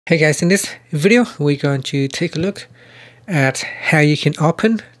Hey guys, in this video we're going to take a look at how you can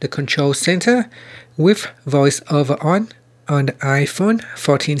open the control center with VoiceOver on the iPhone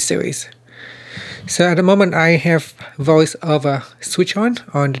 14 series. So at the moment I have VoiceOver switch on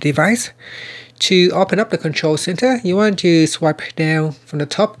the device. To open up the control center, you want to swipe down from the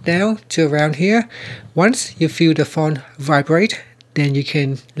top down to around here. Once you feel the phone vibrate, then you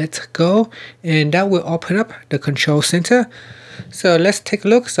can let go and that will open up the control center. So let's take a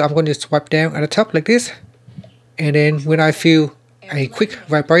look. So I'm going to swipe down at the top like this, and then when I feel a quick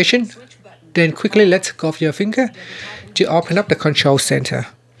vibration, then quickly let go of your finger to open up the control center.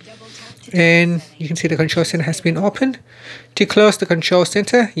 And you can see the control center has been opened. To close the control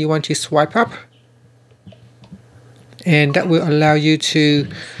center, you want to swipe up, and that will allow you to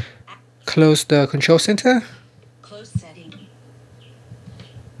close the control center.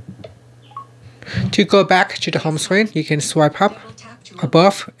 To go back to the home screen, you can swipe up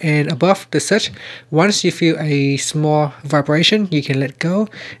above and above the search. Once you feel a small vibration, you can let go,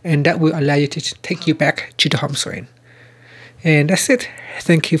 and that will allow you to take you back to the home screen. And that's it.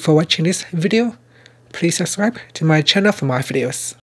 Thank you for watching this video. Please subscribe to my channel for more videos.